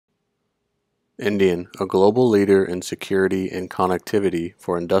Endian, a global leader in security and connectivity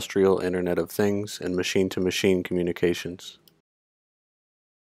for industrial Internet of Things and machine-to-machine communications.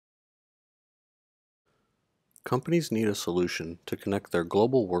 Companies need a solution to connect their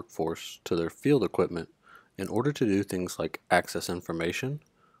global workforce to their field equipment in order to do things like access information,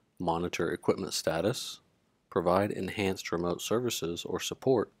 monitor equipment status, provide enhanced remote services or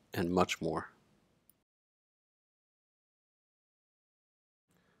support, and much more.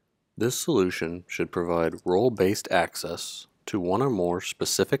 This solution should provide role-based access to one or more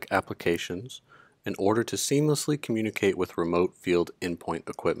specific applications in order to seamlessly communicate with remote field endpoint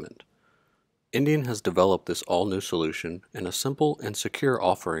equipment. Endian has developed this all-new solution in a simple and secure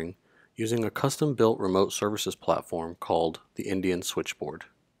offering using a custom-built remote services platform called the Endian Switchboard.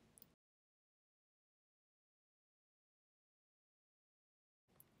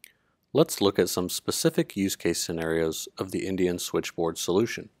 Let's look at some specific use case scenarios of the Endian Switchboard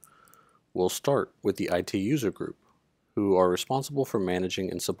solution. We'll start with the IT user group, who are responsible for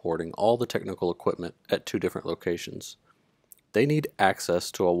managing and supporting all the technical equipment at two different locations. They need access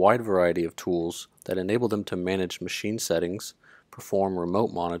to a wide variety of tools that enable them to manage machine settings, perform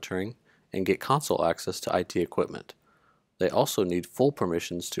remote monitoring, and get console access to IT equipment. They also need full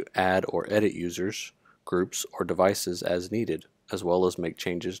permissions to add or edit users, groups, or devices as needed, as well as make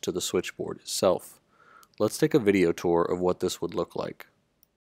changes to the switchboard itself. Let's take a video tour of what this would look like.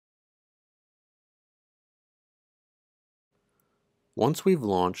 Once we've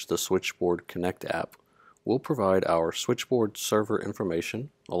launched the Switchboard Connect app, we'll provide our switchboard server information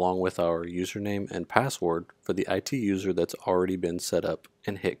along with our username and password for the IT user that's already been set up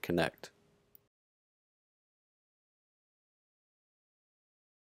and hit connect.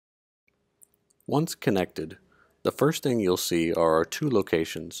 Once connected, the first thing you'll see are our two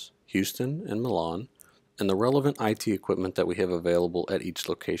locations, Houston and Milan, and the relevant IT equipment that we have available at each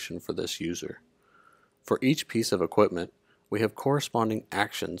location for this user. For each piece of equipment, we have corresponding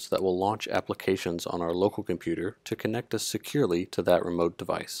actions that will launch applications on our local computer to connect us securely to that remote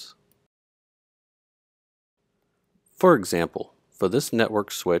device. For example, for this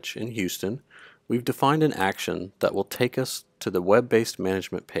network switch in Houston, we've defined an action that will take us to the web-based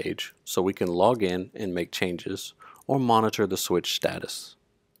management page so we can log in and make changes or monitor the switch status.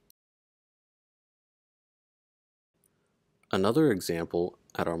 Another example,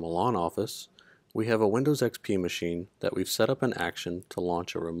 at our Milan office, we have a Windows XP machine that we've set up an action to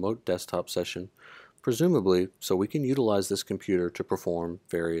launch a remote desktop session, presumably so we can utilize this computer to perform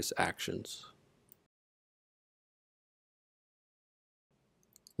various actions.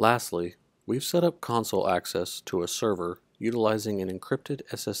 Lastly, we've set up console access to a server utilizing an encrypted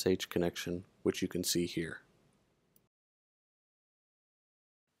SSH connection, which you can see here.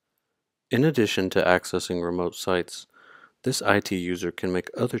 In addition to accessing remote sites, this IT user can make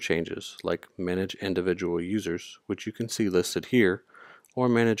other changes like manage individual users, which you can see listed here, or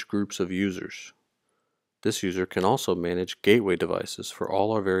manage groups of users. This user can also manage gateway devices for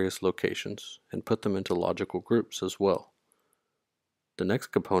all our various locations and put them into logical groups as well. The next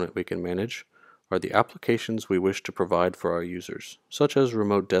component we can manage are the applications we wish to provide for our users, such as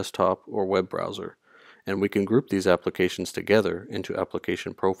remote desktop or web browser, and we can group these applications together into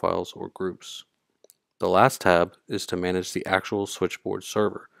application profiles or groups. The last tab is to manage the actual switchboard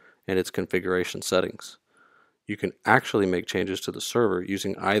server and its configuration settings. You can actually make changes to the server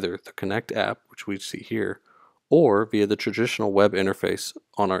using either the Connect app, which we see here, or via the traditional web interface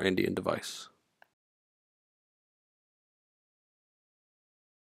on our Endian device.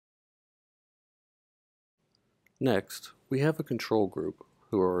 Next, we have a control group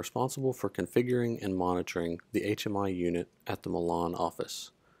who are responsible for configuring and monitoring the HMI unit at the Milan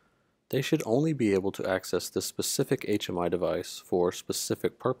office. They should only be able to access this specific HMI device for a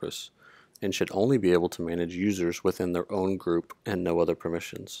specific purpose, and should only be able to manage users within their own group and no other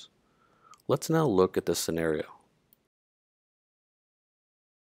permissions. Let's now look at this scenario.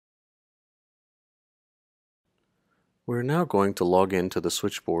 We're now going to log into the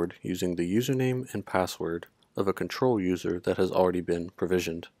switchboard using the username and password of a control user that has already been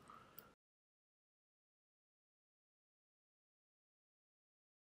provisioned.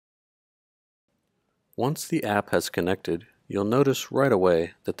 Once the app has connected, you'll notice right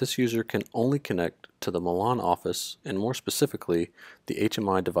away that this user can only connect to the Milan office and more specifically the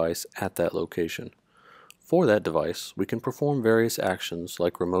HMI device at that location. For that device, we can perform various actions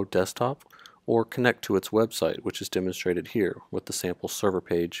like remote desktop or connect to its website, which is demonstrated here with the sample server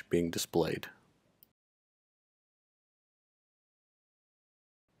page being displayed.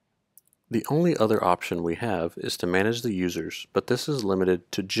 The only other option we have is to manage the users, but this is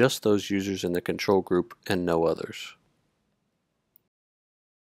limited to just those users in the control group and no others.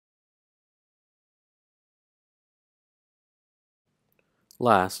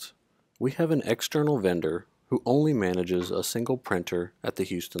 Last, we have an external vendor who only manages a single printer at the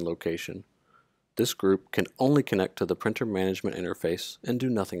Houston location. This group can only connect to the printer management interface and do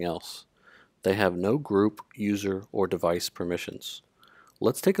nothing else. They have no group, user, or device permissions.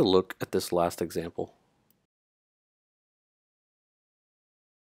 Let's take a look at this last example.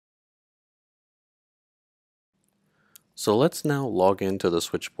 So let's now log into the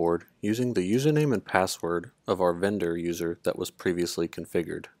switchboard using the username and password of our vendor user that was previously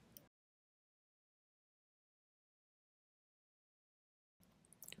configured.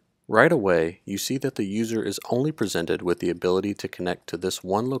 Right away, you see that the user is only presented with the ability to connect to this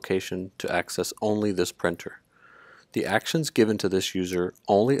one location to access only this printer. The actions given to this user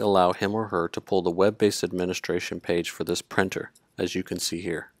only allow him or her to pull the web-based administration page for this printer, as you can see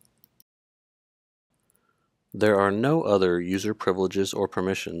here. There are no other user privileges or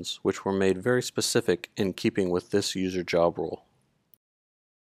permissions which were made very specific in keeping with this user job role.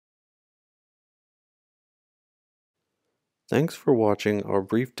 Thanks for watching our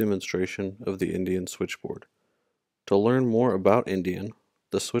brief demonstration of the Endian Switchboard. To learn more about Endian,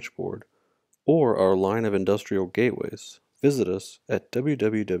 the switchboard, or our line of industrial gateways, visit us at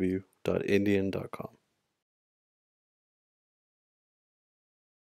www.endian.com.